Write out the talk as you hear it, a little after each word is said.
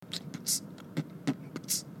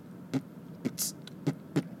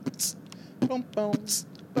Bum bum,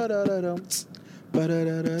 ba-da-da-dum,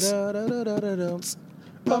 ba-da-da-da-da-da-da-da-dum.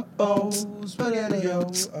 Bum bum,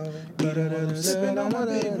 spaghetti-o. Eating while I'm sipping on my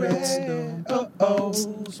big red.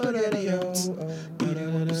 Spaghetti-o.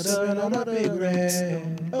 Eating while I'm sipping on my big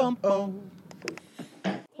red. Bum bum.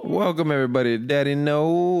 Welcome everybody to Daddy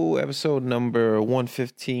No, episode number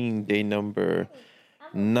 115, day number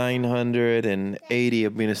 980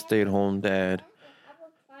 of being a stay-at-home dad.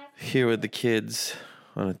 Here with the kids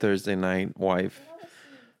on a Thursday night. Wife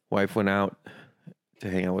went out to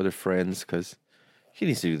hang out with her friends because she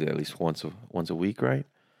needs to do that at least once a week, right?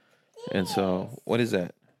 And so, what is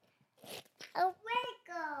that? A Lego.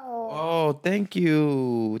 Oh, thank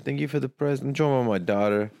you. Thank you for the present. Join my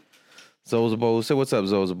daughter, Zozabos. Say what's up,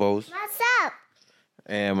 Zozabos. What's up?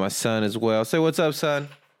 And my son as well. Say what's up, son.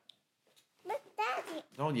 Look, Daddy.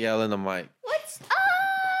 Don't yell in the mic. What's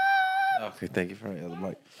up? Okay, thank you for yelling in the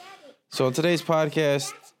mic. So in today's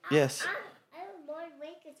podcast, yes. I have more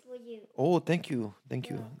blankets for you. Oh, thank you. Thank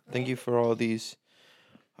you. Thank you for all these.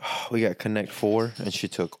 We got Connect 4, and she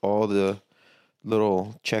took all the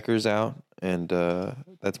little checkers out, and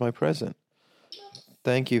that's my present.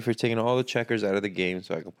 Thank you for taking all the checkers out of the game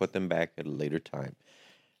so I can put them back at a later time.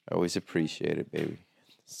 I always appreciate it, baby.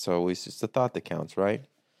 It's always just the thought that counts, right?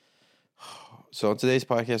 So in today's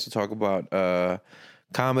podcast, we'll talk about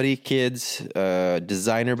comedy, kids,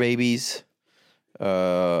 designer babies.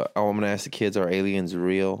 I'm going to ask the kids, are aliens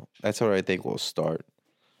real? That's where I think we'll start.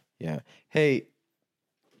 Yeah. Hey,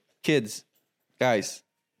 kids, guys,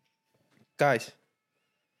 are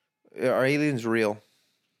aliens real?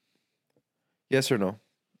 Yes or no?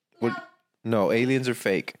 No, aliens are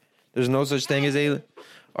fake. There's no such thing as aliens.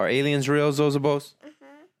 Are aliens real, Zozabos?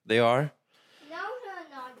 They are? No, they're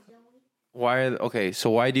not, Zoe. Okay, so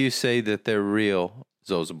why do you say that they're real,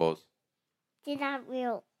 Zozabos? They're not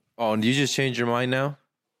real. Oh, and you just changed your mind now?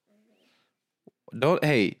 Don't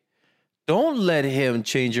let him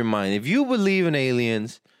change your mind. If you believe in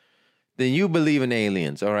aliens, then you believe in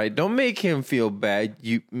aliens, all right? Don't make him feel bad.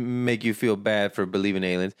 Make you feel bad for believing in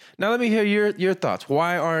aliens. Now let me hear your thoughts.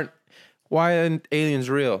 Why aren't aliens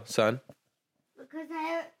real, son? Because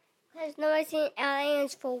nobody's seen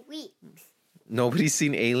aliens for weeks. Nobody's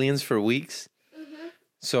seen aliens for weeks? Mm-hmm.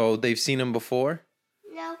 So they've seen them before?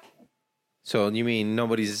 No. So you mean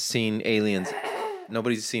nobody's seen aliens?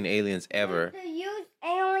 Nobody's seen aliens ever. They use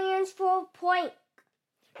aliens for a prank.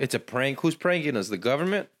 It's a prank? Who's pranking us? The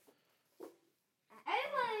government?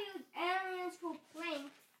 Everybody uses aliens for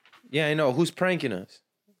pranks. Yeah, I know. Who's pranking us?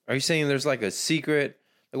 Are you saying there's like a secret?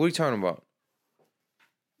 Like, what are you talking about?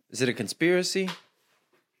 Is it a conspiracy?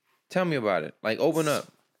 Tell me about it. Like, open up.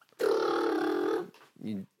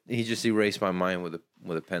 He just erased my mind with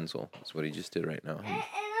a pencil. That's what he just did right now. And also,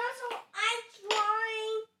 I'm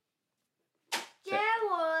drawing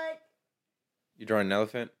Gerald. You drawing an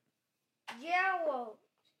elephant? Gerald.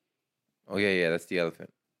 Oh, yeah, that's the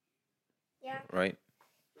elephant. Yeah. Right?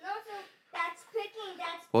 And also, that's picking.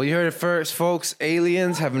 Well, you heard it first, folks.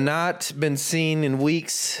 Aliens have not been seen in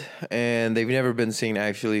weeks, and they've never been seen,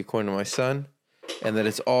 actually, according to my son, and that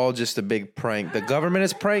it's all just a big prank. The government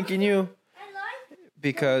is pranking you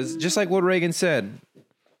because, just like what Reagan said,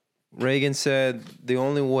 the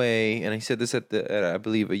only way, and he said this at I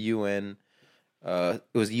believe, a UN, it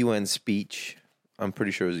was a UN speech. I'm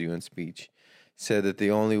pretty sure it was a UN speech. Said that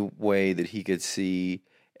the only way that he could see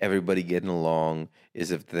everybody getting along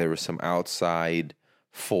is if there was some outside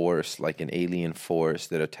force, like an alien force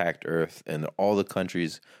that attacked Earth, and all the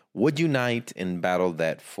countries would unite and battle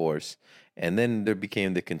that force. And then there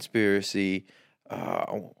became the conspiracy.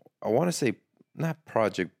 I want to say not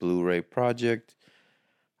Project Blu-ray,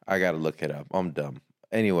 I got to look it up. I'm dumb.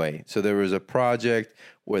 Anyway, so there was a project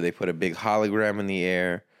where they put a big hologram in the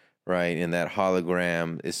air, right? And that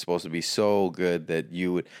hologram is supposed to be so good that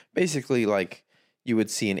you would basically you would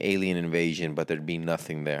see an alien invasion, but there'd be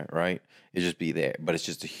nothing there, right? It'd just be there, but it's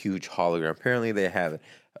just a huge hologram. Apparently they have it.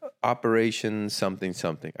 Operation something.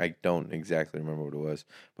 I don't exactly remember what it was.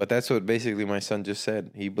 But that's what basically my son just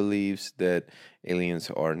said. He believes that aliens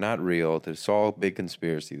are not real. That it's all a big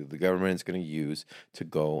conspiracy that the government is going to use to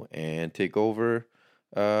go and take over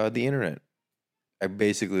the internet.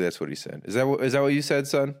 Basically, that's what he said. Is that what you said,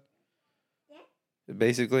 son? Yeah.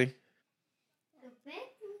 Basically?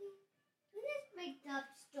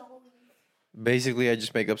 Basically, I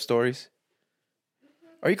just make up stories?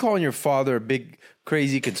 Are you calling your father a big,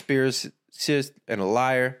 crazy conspiracist and a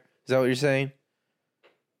liar? Is that what you're saying?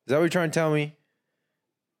 Is that what you're trying to tell me?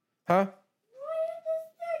 Huh? What did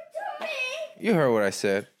you say to me? You heard what I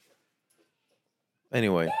said.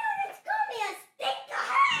 Anyway. Parents call me a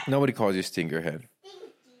stinkerhead. Nobody calls you stinkerhead.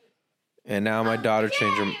 And now my daughter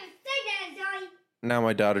changed her... now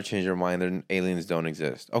my daughter changed her mind. Then aliens don't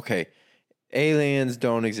exist. Okay, aliens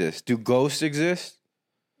don't exist. Do ghosts exist?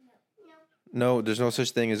 No. No, there's no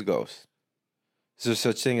such thing as ghosts. Is there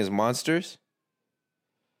such thing as monsters?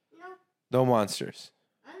 No. No monsters.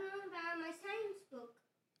 I learned about my science book.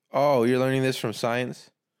 Oh, you're learning this from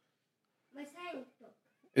science? My science book.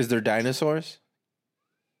 Is there dinosaurs?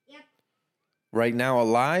 Yep. Right now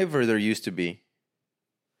alive or there used to be?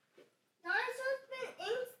 Dinosaurs been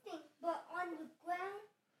extinct, but on the ground,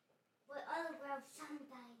 some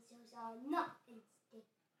dinosaurs are not extinct.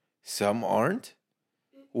 Some aren't?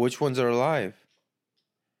 Which ones are alive?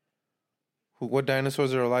 What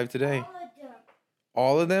dinosaurs are alive today? All of them.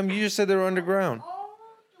 All of them? You just said they were underground. All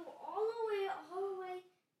the way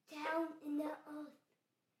down in the earth.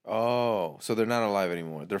 Oh, so they're not alive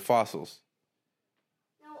anymore. They're fossils.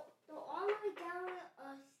 No, they're all the way down in the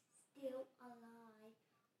earth, still alive.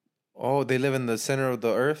 Oh, they live in the center of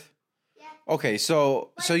the earth? Yeah. Okay,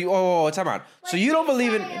 so time out. So you don't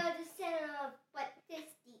believe in...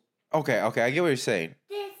 Okay, I get what you're saying.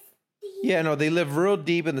 Yeah, no, they live real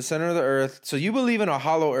deep in the center of the earth. So you believe in a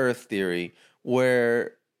hollow earth theory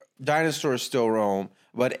where dinosaurs still roam,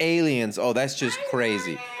 but aliens, that's just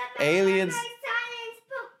crazy. Aliens...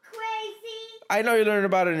 I know you learned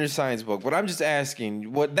about it in your science book, but I'm just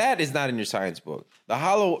asking, that is not in your science book. The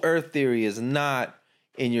hollow earth theory is not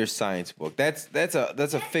in your science book. That's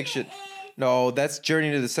a fiction. No, that's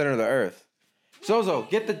Journey to the Center of the Earth. Zozo,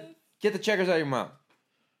 get the checkers out of your mouth.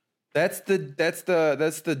 That's the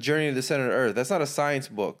Journey to the Center of the Earth. That's not a science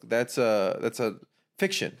book. That's a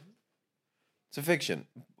fiction. It's a fiction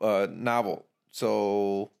novel.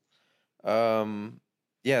 So,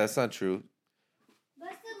 yeah, that's not true.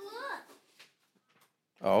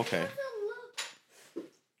 Oh, okay.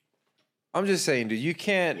 I'm just saying, dude, you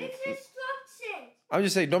can't. I'm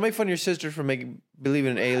just saying, don't make fun of your sister for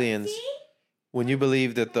believing in aliens when you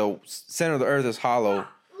believe that the center of the earth is hollow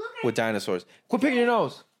with dinosaurs. Quit picking your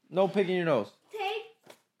nose. No picking your nose.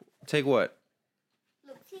 Tape. Take what?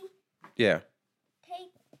 Look, see? Yeah.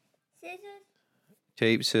 Tape, scissors.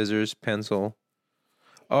 Tape, scissors, pencil.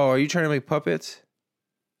 Oh, are you trying to make puppets?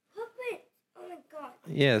 Puppet. Oh my god.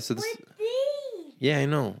 Yeah, so this. With these. Yeah, I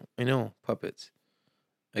know. Puppets.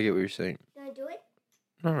 I get what you're saying. Can I do it?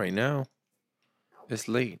 Not right now. It's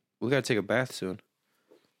late. We gotta take a bath soon.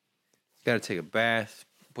 Gotta take a bath,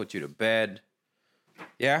 put you to bed.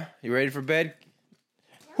 Yeah? You ready for bed?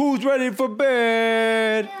 Who's ready for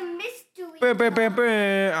bed? Mystery. Bam, bam, bam,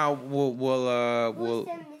 bam. We'll What's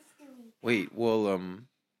the mystery? wait,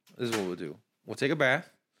 this is what we'll do. We'll take a bath,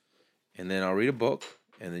 and then I'll read a book,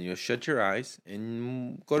 and then you'll shut your eyes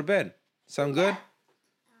and go to bed. Sound good?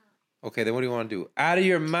 Okay, then what do you want to do? Out of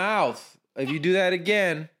your mouth. If you do that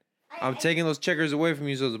again, I'm taking those checkers away from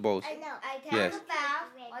you, Zozabos. I know. Yes.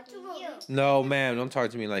 Watch a movie. No, ma'am, don't talk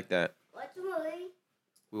to me like that. Watch a movie.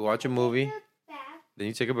 We watch a movie, Take a bath. then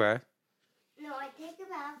you take a bath, No, I take a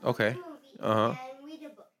bath. Okay. Watch a movie, Uh-huh. And read a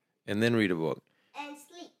book. and then read a book, And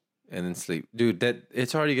sleep. and then sleep. Dude,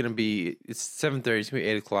 it's already gonna be. It's 7:30. It's gonna be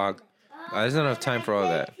 8:00. There's not enough time for all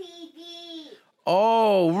that. TV.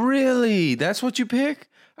 Oh, really? That's what you pick?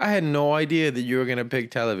 I had no idea that you were gonna pick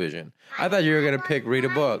television. I thought you were gonna pick read a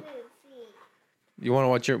book. You want to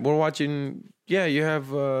watch we're watching. Yeah, you have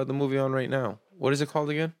the movie on right now. What is it called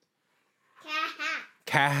again?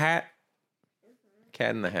 Cat Hat.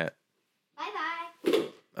 Cat in the Hat. Bye-bye.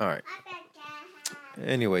 All right. Bye-bye, Cat.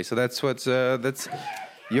 Anyway, so that's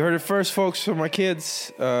you heard it first, folks, from my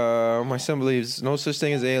kids. My son believes no such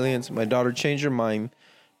thing as aliens. My daughter changed her mind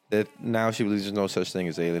that now she believes there's no such thing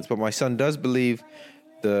as aliens. But my son does believe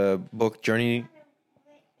the book Journey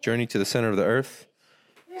to the Center of the Earth.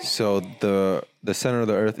 So the center of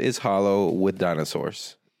the earth is hollow with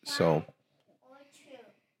dinosaurs. So Or two.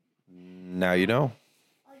 now you know.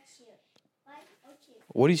 Or two. Five or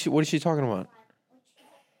two. What is she talking about? Five or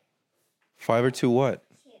two. 5 or 2 what?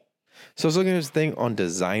 Two. So I was looking at this thing on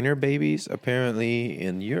designer babies. Apparently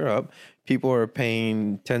in Europe, people are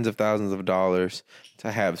paying tens of thousands of dollars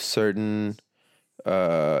to have certain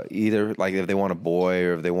either like if they want a boy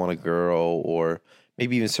or if they want a girl or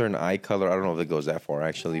maybe even certain eye color. I don't know if it goes that far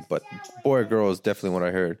actually, but boy or girl is definitely what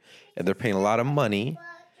I heard. And they're paying a lot of money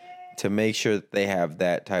to make sure that they have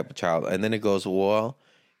that type of child. And then it goes, well,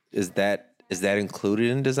 is that included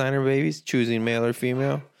in designer babies? Choosing male or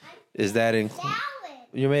female? Is that included?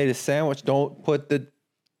 You made a sandwich. Don't put the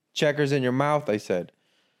checkers in your mouth, I said.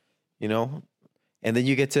 You know? And then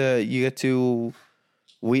you get to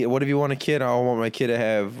what if you want a kid? I want my kid to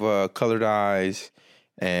have colored eyes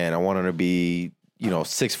and I want him to be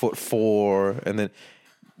 6'4", and then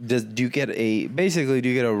do you get a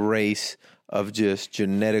race of just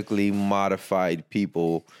genetically modified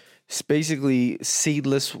people. It's basically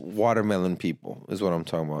seedless watermelon people is what I'm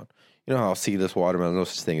talking about. You know how seedless watermelon, no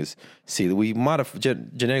such thing as seed. We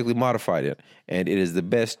genetically modified it, and it is the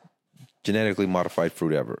best genetically modified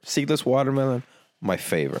fruit ever. Seedless watermelon, my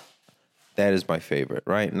favorite. That is my favorite,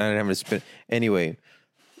 right? Not having to spin. Anyway,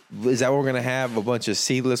 is that what we're going to have? A bunch of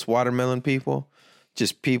seedless watermelon people?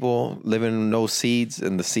 Just people living with no seeds,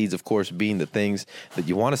 and the seeds, of course, being the things that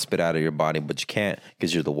you want to spit out of your body, but you can't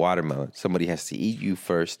because you're the watermelon. Somebody has to eat you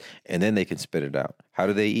first, and then they can spit it out. How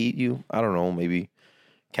do they eat you? I don't know, maybe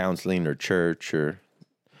counseling or church or...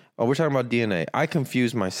 Oh, we're talking about DNA. I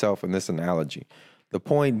confuse myself in this analogy. The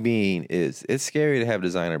point being is it's scary to have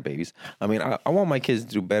designer babies. I mean, I want my kids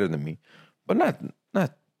to do better than me, but not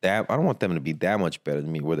that. I don't want them to be that much better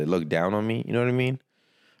than me where they look down on me. You know what I mean?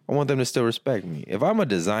 I want them to still respect me. If I'm a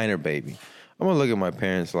designer baby, I'm going to look at my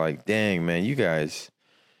parents like, dang, man, you guys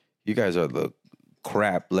are the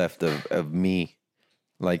crap left of me.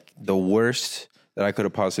 Like the worst that I could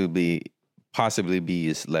have possibly be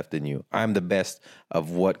is left in you. I'm the best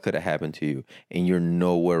of what could have happened to you, and you're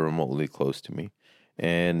nowhere remotely close to me.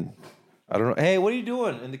 And I don't know. Hey, what are you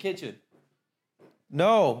doing in the kitchen?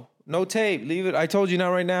 No tape. Leave it. I told you not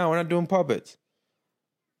right now. We're not doing puppets.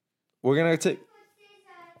 We're going to take...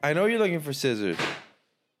 I know you're looking for scissors.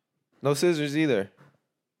 No scissors either.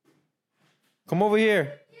 Come over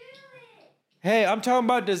here. Hey, I'm talking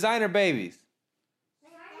about designer babies.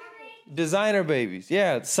 Designer babies.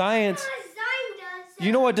 Yeah, science.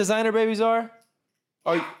 You know what designer babies are?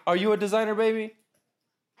 Are you a designer baby?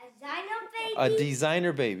 A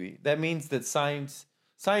designer baby. That means that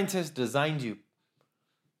scientists designed you.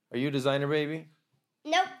 Are you a designer baby?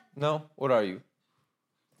 Nope. No? What are you?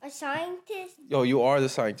 A scientist? Oh, you are the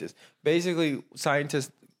scientist. Basically,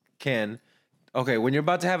 scientists can... Okay, when you're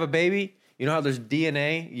about to have a baby, you know how there's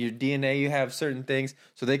DNA? Your DNA, you have certain things.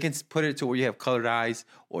 So they can put it to where you have colored eyes,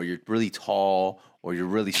 or you're really tall, or you're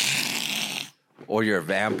really... or you're a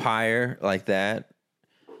vampire, like that.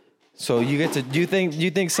 So you get to... Do you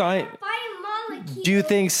think science... Do you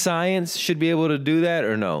think science should be able to do that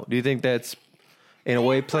or no? Do you think that's in a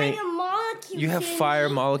way playing? You have fire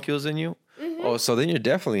molecules in you? Mm-hmm. Oh, so then you're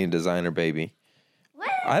definitely a designer baby. What?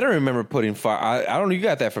 I don't remember putting fire. I don't know. You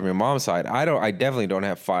got that from your mom's side. I definitely don't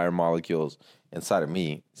have fire molecules inside of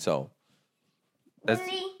me. So that's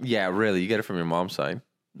really? Yeah, really. You get it from your mom's side,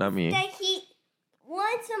 not me. Like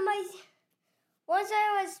once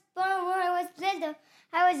I was born, when I was little,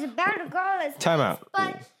 I was about to go to space.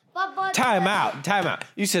 Time out.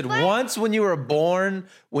 You said once when you were born,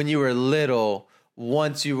 when you were little,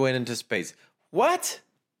 once you went into space. What?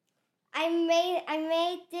 I made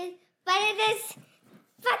this, but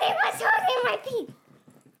it was hurting my feet.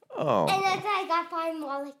 Oh. And then I got fire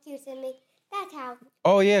molecules in me. That's how.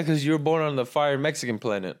 Oh, yeah, because you were born on the Fire Mexican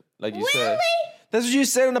Planet, like you said. That's what you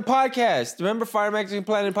said on the podcast. Remember Fire Mexican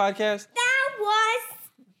Planet podcast?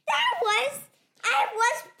 I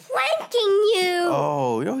was pranking you.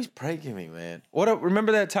 Oh, you're always pranking me, man.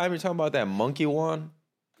 Remember that time you're talking about that monkey one?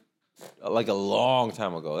 Like a long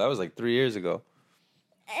time ago. That was like 3 years ago.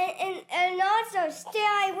 And also, still,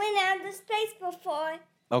 I went out of space before.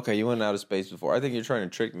 Okay, you went out of space before. I think you're trying to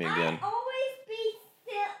trick me again. I always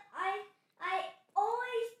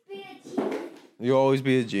be a genius. You always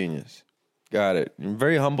be a genius. Got it. You're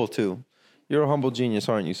very humble, too. You're a humble genius,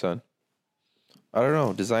 aren't you, son? I don't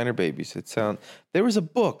know. Designer babies. There was a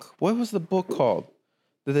book. What was the book called?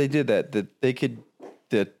 That they did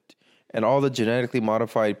and all the genetically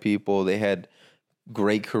modified people, they had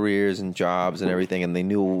great careers and jobs and everything, and they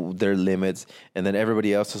knew their limits, and then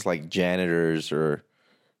everybody else was like janitors or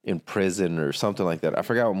in prison or something like that. I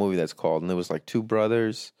forgot what movie that's called, and there was like two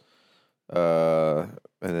brothers, and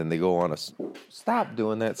then they go on stop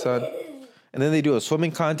doing that, son. And then they do a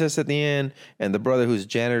swimming contest at the end, and the brother who's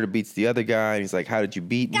janitor beats the other guy, and he's like, how did you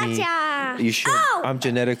beat me? Gotcha. You sure I'm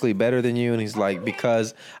genetically better than you? And he's like,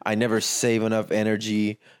 because I never save enough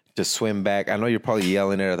energy to swim back. I know you're probably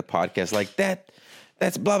yelling at the podcast like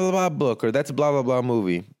that's blah, blah, blah book, or that's blah, blah, blah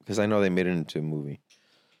movie, because I know they made it into a movie.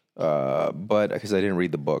 But because I didn't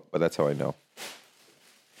read the book, but that's how I know.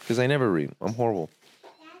 Because I never read. I'm horrible.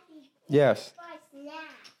 Daddy, yes.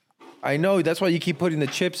 I know. That's why you keep putting the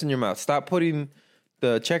chips in your mouth. Stop putting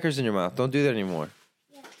the checkers in your mouth. Don't do that anymore.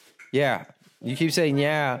 Yeah. You keep saying,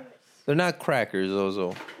 yeah. They're not crackers,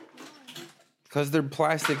 Ozo. Because they're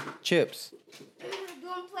plastic chips.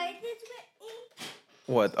 Don't play this with me.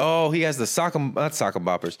 What? Oh, he has the not sock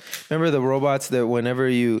boppers. Remember the robots that whenever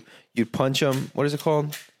you punch them, what is it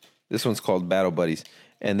called? This one's called Battle Buddies.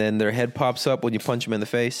 And then their head pops up when you punch them in the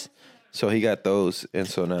face. So he got those. And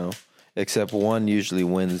so now except one usually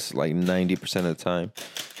wins like 90% of the time.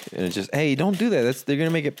 And it's just, hey, don't do that. They're gonna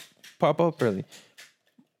make it pop up early.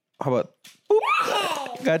 How about?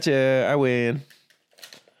 Boop. Gotcha. I win.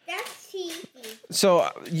 That's cheesy. So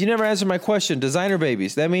you never answered my question. Designer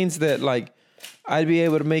babies. That means that like I'd be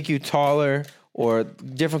able to make you taller or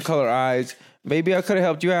different color eyes. Maybe I could have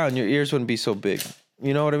helped you out and your ears wouldn't be so big.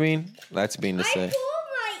 You know what I mean? That's mean to say. I pulled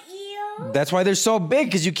my ear. That's why they're so big,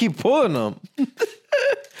 because you keep pulling them.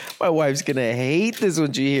 My wife's gonna hate this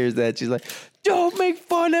when she hears that. She's like, don't make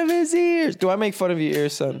fun of his ears. Do I make fun of your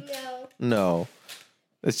ears, son? No. No.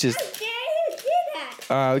 It's just, How dare you do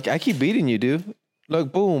that? I keep beating you, dude.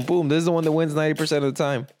 Look, boom, boom. This is the one that wins 90% of the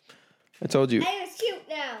time. I told you. I was cute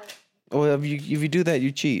now. Well, if you do that,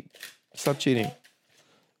 you cheat. Stop cheating.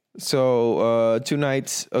 So 2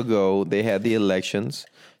 nights ago, they had the elections.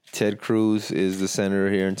 Ted Cruz is the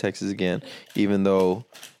senator here in Texas again, even though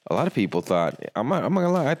a lot of people thought, I'm not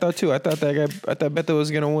gonna lie, I thought too. I thought Beto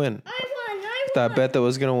was gonna win. I won. I thought Beto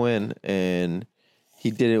was gonna win, and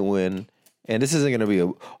he didn't win. And this isn't gonna be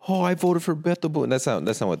I voted for Beto, but that's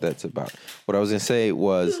not what that's about. What I was gonna say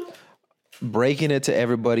was breaking it to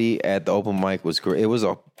everybody at the open mic was great. It was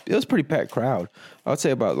a pretty packed crowd. I would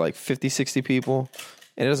say about like 50, 60 people.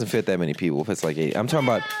 And it doesn't fit that many people if it's like 8. I'm talking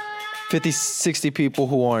about 50, 60 people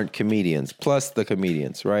who aren't comedians, plus the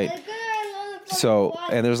comedians, right? So,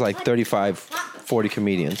 and there's like 35, 40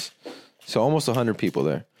 comedians. So almost 100 people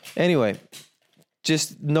there. Anyway,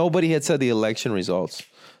 just nobody had said the election results.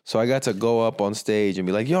 So I got to go up on stage and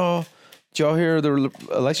be like, did y'all hear the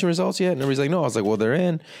election results yet? And everybody's like, no. I was like, well, they're in.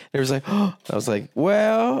 And everybody's like, oh. I was like,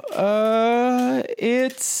 well,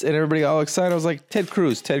 it's... And everybody got all excited. I was like, Ted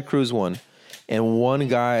Cruz won. And one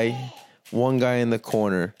guy in the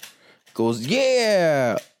corner goes,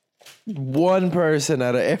 yeah! One person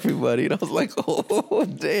out of everybody. And I was like, oh,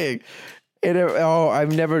 dang. And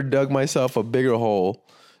I've never dug myself a bigger hole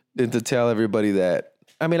than to tell everybody that.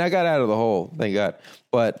 I mean, I got out of the hole, thank God.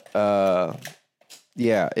 But,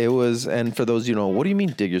 yeah, it was, and for those, what do you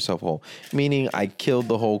mean dig yourself a hole? Meaning I killed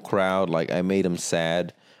the whole crowd, like I made them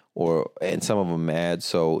sad, and some of them mad,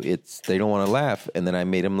 so they don't want to laugh, and then I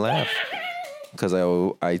made them laugh. Because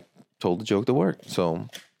I told the joke to work. So,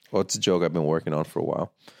 it's a joke I've been working on for a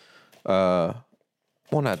while.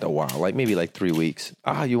 Well, not a while. Like maybe like 3 weeks.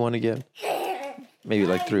 You won again? Maybe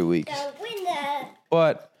like 3 weeks.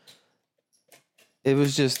 But it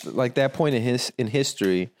was just like that point in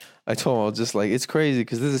history. I told him, I was just like, it's crazy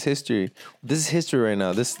because this is history. This is history right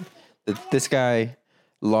now. This guy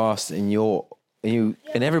lost, and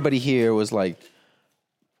everybody here was like,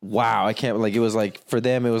 wow, I can't, like, it was like, for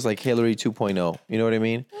them, it was like Hillary 2.0. You know what I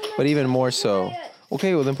mean? But even more so.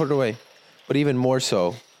 Okay, well, then put it away. But even more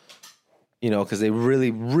so, because they really,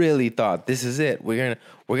 really thought, this is it. We're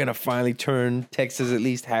gonna finally turn Texas at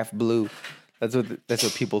least half blue. That's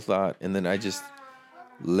what people thought. And then I just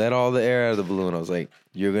let all the air out of the balloon. I was like,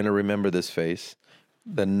 you're gonna remember this face.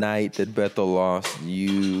 The night that Beto lost,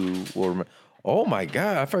 you will remember. Oh my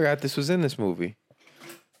God, I forgot this was in this movie.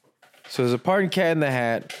 So there's a part in Cat in the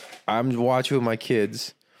Hat I'm watching with my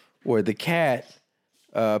kids where the cat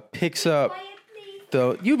picks up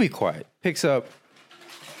you be quiet, picks up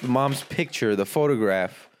the mom's picture, the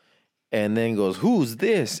photograph, and then goes, who's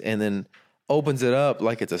this? And then opens it up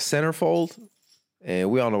like it's a centerfold. And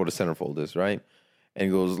we all know what a centerfold is, right?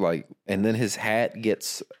 And goes like, and then his hat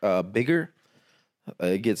gets bigger.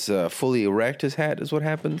 It gets fully erect, his hat is what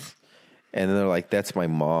happens. And then they're like, that's my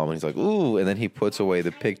mom. And he's like, ooh. And then he puts away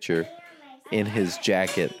the picture in his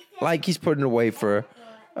jacket, like he's putting it away for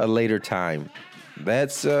a later time.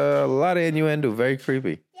 That's a lot of innuendo, very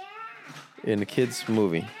creepy in the kids'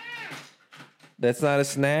 movie. That's not a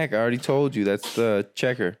snack. I already told you. That's the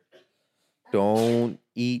checker. Don't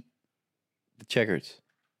eat the checkers.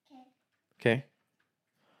 Okay?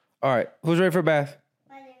 All right. Who's ready for a bath?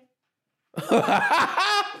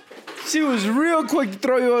 She was real quick to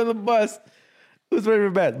throw you on the bus. Who's ready for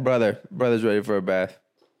a bath? Brother's ready for a bath.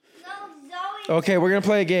 Zoe. Okay, we're going to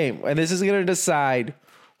play a game. And this is going to decide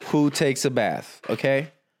who takes a bath. Okay?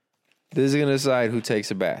 This is going to decide who takes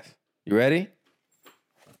a bath. You ready?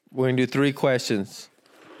 We're going to do 3 questions.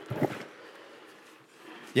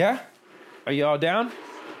 Yeah? Are you all down?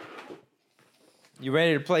 You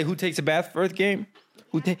ready to play who takes a bath first game?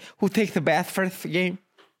 Who takes the bath first game?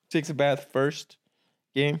 Who takes a bath first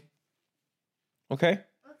game? Okay? Okay.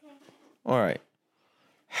 All right.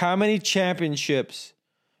 How many championships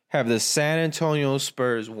have the San Antonio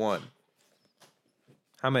Spurs won?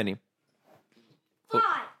 How many? 5.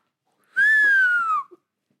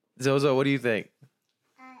 Zozo, what do you think?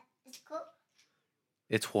 It's cool.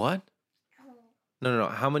 It's what? Cool. No.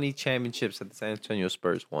 How many championships have the San Antonio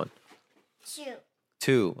Spurs won? 2.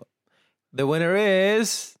 2. The winner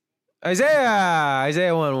is Isaiah.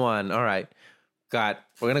 Isaiah won 1. All right. We're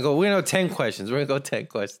gonna go 10 questions. We're gonna go 10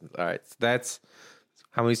 questions. All right. So that's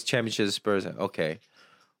how many championships the Spurs have. Okay.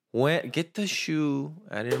 Get the shoe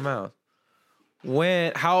out of your mouth.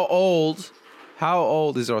 How old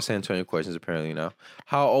these are all San Antonio questions apparently now.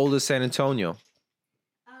 How old is San Antonio?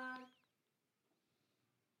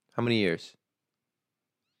 How many years?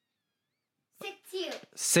 6 years.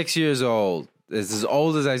 6 years old. It's as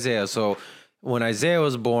old as Isaiah. So when Isaiah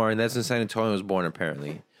was born, that's when San Antonio was born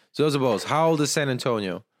apparently. So those are both. How old is San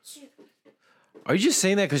Antonio? 2. Are you just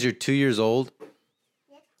saying that because you're 2 years old?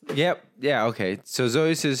 Yep. Yeah, okay. So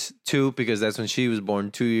Zoe says 2 because that's when she was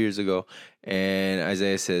born 2 years ago. And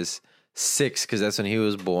Isaiah says 6 because that's when he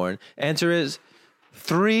was born. Answer is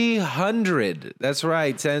 300. That's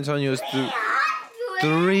right. San Antonio is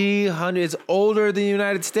 300. It's older than the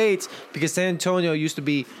United States because San Antonio used to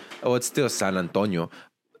be, it's still San Antonio.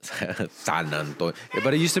 San Antonio.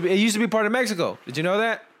 But it used to be part of Mexico. Did you know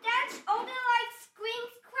that? That's older like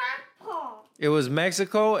Scream's grandpa. It was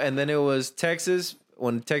Mexico and then it was Texas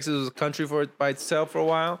when Texas was a country by itself for a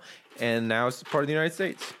while, and now it's part of the United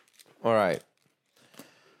States. All right.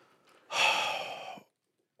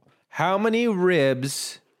 How many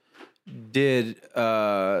ribs did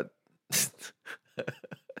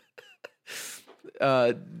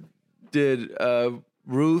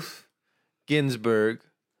Ruth Ginsburg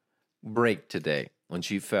break today when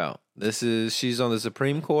she fell? She's on the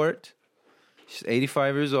Supreme Court. She's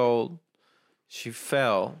 85 years old. She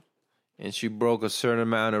fell. And she broke a certain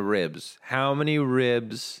amount of ribs. How many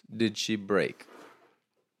ribs did she break?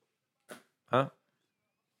 Huh?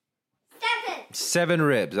 7. 7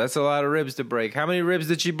 ribs. That's a lot of ribs to break. How many ribs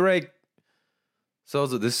did she break?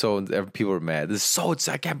 People are mad.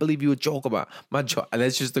 I can't believe you would joke about my joke. And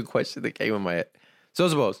that's just the question that came in my head. So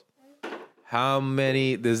suppose, how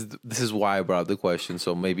many? This is why I brought up the question.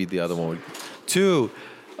 So maybe the other one would. 2.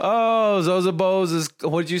 Oh, Zoza Bose is.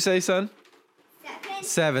 What did you say, son?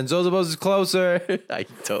 7. Zozabos is closer. I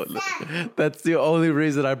totally. That's the only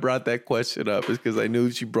reason I brought that question up is because I knew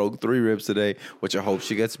she broke 3 ribs today, which I hope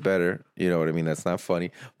she gets better. You know what I mean? That's not funny.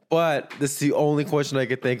 But this is the only question I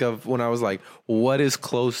could think of when I was like, what is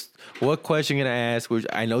close? What question can I ask? Which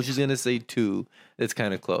I know she's going to say 2. It's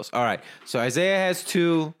kind of close. All right. So Isaiah has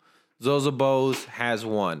 2. Zozabos has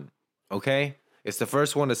 1. Okay? It's the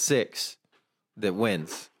first one of 6 that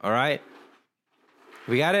wins. All right?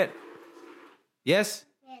 We got it? Yes?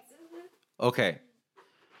 Yes. Okay.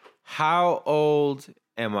 How old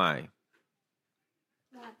am I?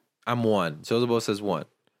 1. I'm 1. Zozabo says 1.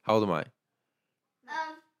 How old am I?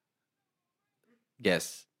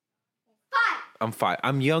 Yes. 5. I'm 5.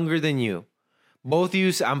 I'm younger than you. Both of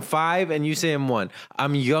you, I'm 5 and you say I'm 1.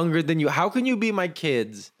 I'm younger than you. How can you be my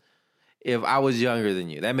kids if I was younger than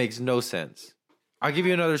you? That makes no sense. I'll give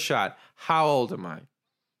you another shot. How old am I?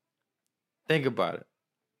 Think about it.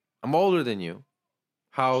 I'm older than you.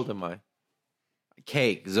 How old am I?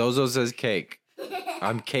 Cake. Zozo says cake.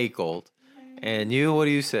 I'm cake old. And you, what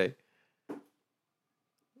do you say?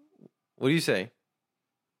 What do you say?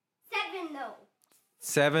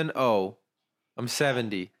 7-0. I'm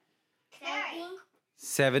 70.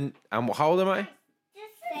 7. How old am I?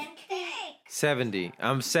 70.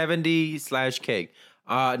 I'm 70/cake.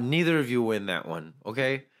 Neither of you win that one,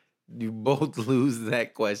 okay? You both lose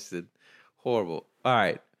that question. Horrible. All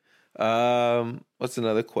right. What's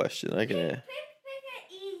another question I can ask? Pick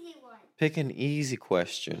an easy one. Pick an easy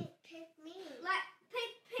question. Pick me.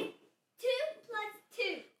 Pick 2 plus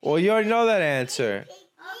 2. Well, you already know that answer. Pick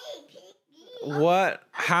me. What?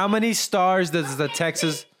 How many stars does the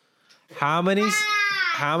Texas? How many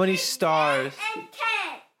stars? And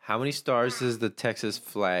 10. How many stars does the Texas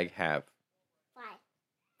flag have? 5.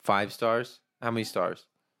 5 stars? How many stars?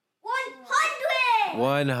 100.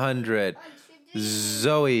 100.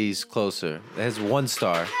 Zoe's closer. It has 1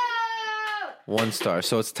 star. No. 1 star.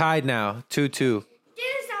 So it's tied now. 2-2. Do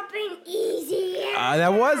something easy.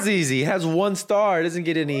 That was easy. It has 1 star. It doesn't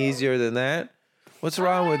get any easier than that. What's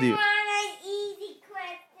wrong with you? I want an easy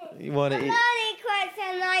question. You want to eat? Only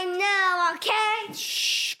question I know, okay?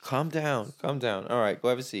 Shh. Calm down. Calm down. All right. Go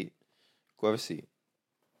have a seat. Go have a seat.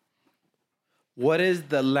 What is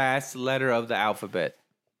the last letter of the alphabet?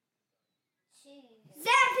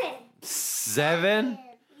 7. 7?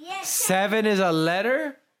 Yes. 7 is a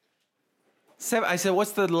letter? 7. I said,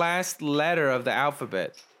 what's the last letter of the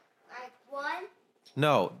alphabet? Like 1.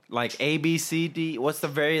 No, like A, B, C, D. What's the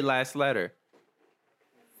very last letter?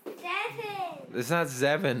 7. It's not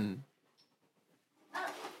 7.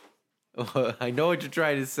 Oh. I know what you're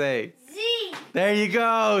trying to say. Z. There you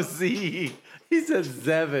go. Z. He said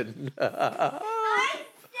 7. I said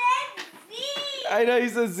Z. I know you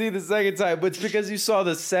said Z the second time, but it's because you saw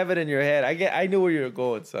the 7 in your head. I knew where you were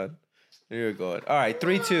going, son. Where you were going. All right,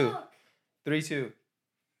 3-2. 3-2.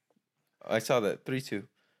 I saw that. 3-2.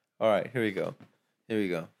 All right, here we go. Here we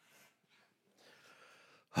go.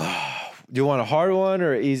 Do you want a hard one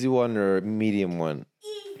or an easy one or a medium one?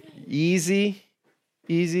 Easy.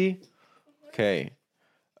 Easy? Okay.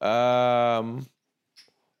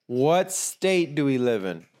 What state do we live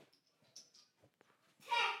in?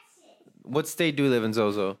 Texas. What state do we live in,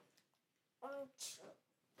 Zozo?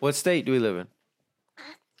 What state do we live in?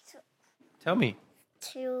 Tell me.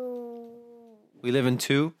 2. We live in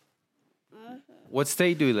 2? What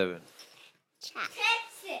state do we live in?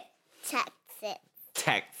 Texas.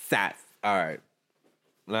 Texas. All right.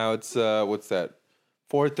 Now it's, what's that?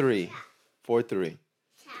 4-3. 4-3.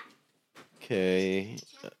 Okay.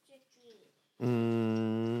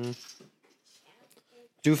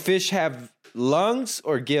 Do fish have lungs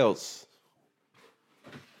or gills?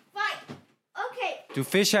 Fine. Okay. Do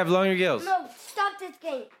fish have lungs or gills? No, stop this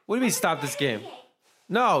game. What do you mean stop this game?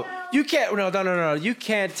 No, you can't. No. You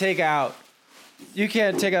can't take out. You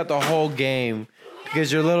can't take out the whole game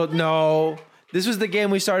because you're little. No, this was the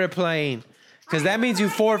game we started playing. Because that means you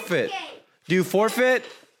forfeit. Do you forfeit?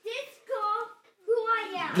 Disco, who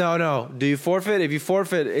I am. No. Do you forfeit? If you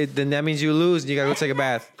forfeit, then that means you lose and you gotta go take a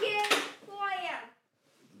bath. Guess who I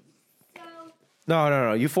am. So,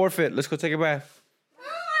 No. You forfeit. Let's go take a bath. I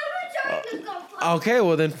was trying to go. Okay,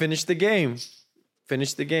 well then finish the game.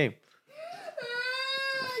 Finish the game.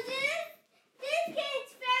 This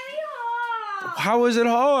game's very hard. How is it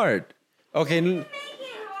hard? Okay, Make it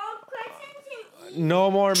hard questions and no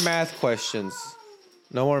more math questions.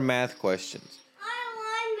 No more math questions. I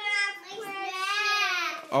want math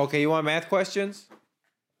questions. Okay, you want math questions?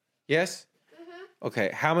 Yes? Mm-hmm. Okay,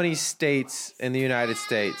 how many states in the United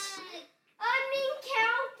States? I mean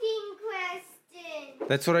counting questions.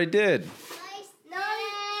 That's what I did. No.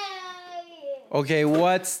 Okay,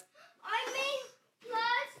 what's... I mean plus.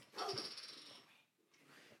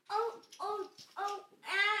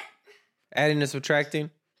 Adding and subtracting?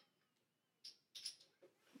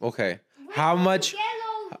 Okay. How much...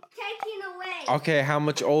 Yellow taking away. Okay, how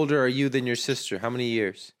much older are you than your sister? How many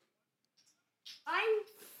years? I'm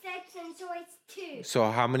 6 and so it's 2. So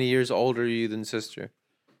how many years older are you than sister?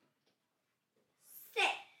 6.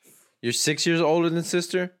 You're 6 years older than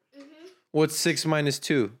sister? What's 6 minus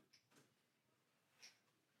 2?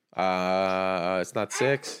 It's not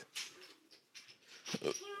 6.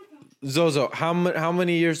 Zozo, how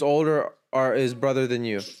many years older is brother than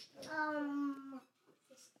you?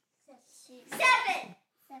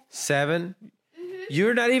 7. 7?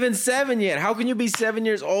 You're not even 7 yet. How can you be 7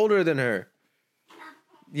 years older than her?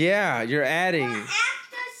 Yeah, you're adding. After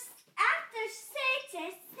 6 is 7.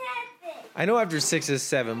 I know after 6 is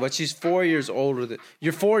 7, but she's 4 years older than...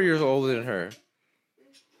 You're 4 years older than her.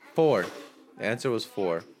 4. The answer was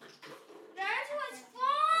 4. The answer was 4.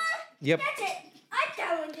 Yep. That's it. I'm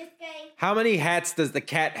done with this game. How many hats does the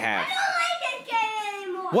cat have? I don't like this game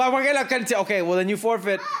anymore. Well, we're gonna continue. Okay, well then you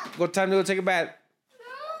forfeit. Go time to go take a bath. No, I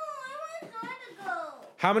want to go.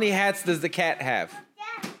 How many hats does the cat have? Dad,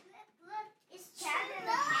 look, it's cat in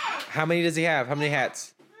the hat. How many does he have? How many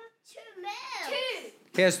hats? 2 males.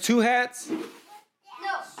 2. He has 2 hats? No, 100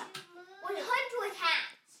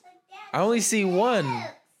 hats. I only see 1.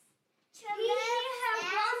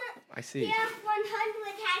 I He see. has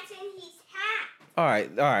 100 hats in his hat. All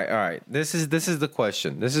right. This is the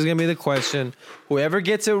question. This is gonna be the question. Whoever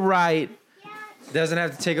gets it right doesn't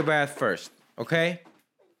have to take a bath first. Okay?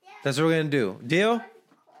 That's what we're gonna do. Deal?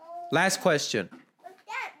 Last question.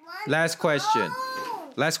 Last question.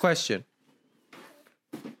 Last question.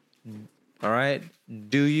 All right.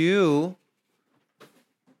 Do you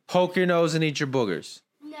poke your nose and eat your boogers?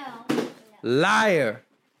 No. Liar.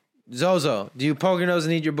 Zozo, do you poke your nose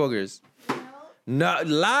and eat your boogers? No,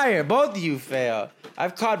 liar. Both of you fail.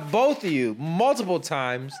 I've caught both of you multiple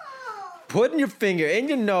times putting your finger in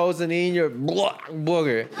your nose and eating your booger. I don't want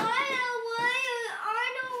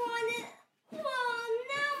it. Well, now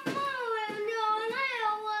I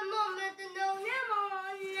don't want Mama to know.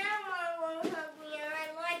 Now Mama won't hug me, and I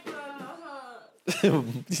like Mama hug.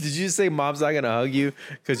 Did you say mom's not gonna hug you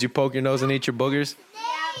because you poke your nose and eat your boogers?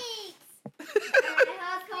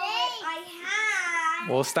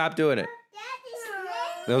 Well, stop doing it.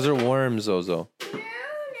 Those are worms, Zozo.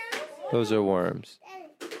 Those are worms.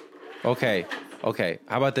 Okay.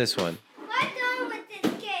 How about this one? We're done with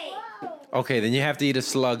this game. Okay, then you have to eat a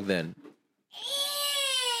slug then. Ew,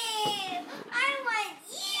 I want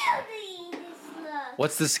you to eat this slug.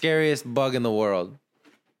 What's the scariest bug in the world?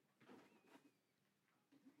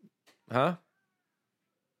 Huh?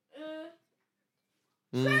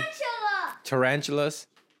 Tarantula. Tarantulas?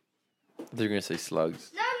 They're gonna say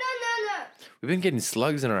slugs. No. We've been getting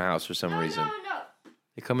slugs in our house for some reason. No.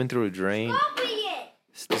 They come in through a drain. Scorpion.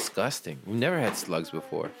 It's disgusting. We've never had slugs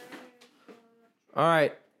before. All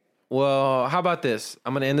right. Well, how about this?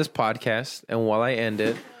 I'm going to end this podcast, and while I end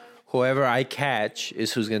it, whoever I catch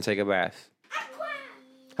is who's going to take a bath.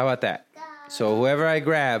 How about that? So whoever I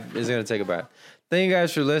grab is going to take a bath. Thank you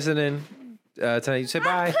guys for listening. Tonight, you say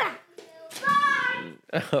bye.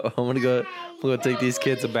 Bye. I'm going to go take these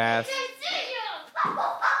kids a bath.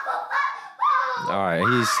 All right,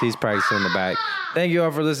 he's practicing in the back. Thank you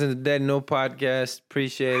all for listening to Dead No Podcast.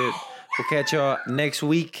 Appreciate it. We'll catch y'all next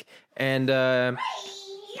week. And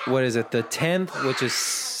what is it? The 10th, which is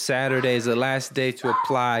Saturday, is the last day to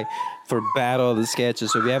apply for Battle of the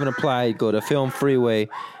Sketches. So if you haven't applied, go to Film Freeway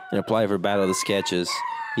and apply for Battle of the Sketches.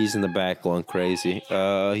 He's in the back going crazy. He's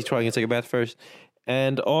probably going to take a bath first.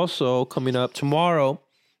 And also, coming up tomorrow,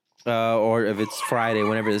 or if it's Friday,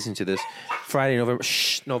 whenever you listen to this, Friday,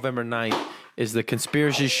 November 9th, is the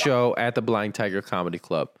Conspiracy Show at the Blind Tiger Comedy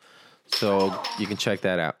Club. So you can check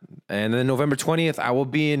that out. And then November 20th, I will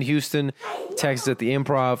be in Houston, Texas at the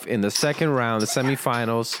Improv in the second round, the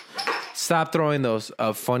semifinals. Stop throwing those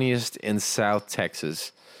of Funniest in South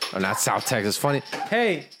Texas. Or not South Texas, funny.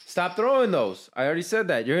 Hey, stop throwing those. I already said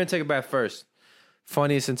that. You're going to take it back first.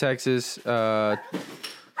 Funniest in Texas, semifinal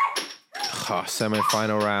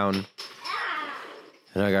round.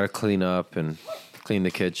 And I got to clean up and clean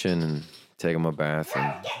the kitchen and take him a bath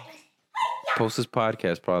and post this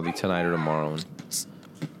podcast probably tonight or tomorrow.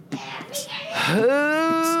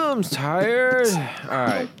 I'm tired. All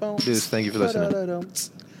right, dudes, thank you for listening.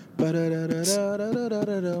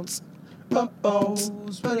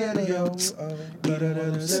 Spaghetti-O.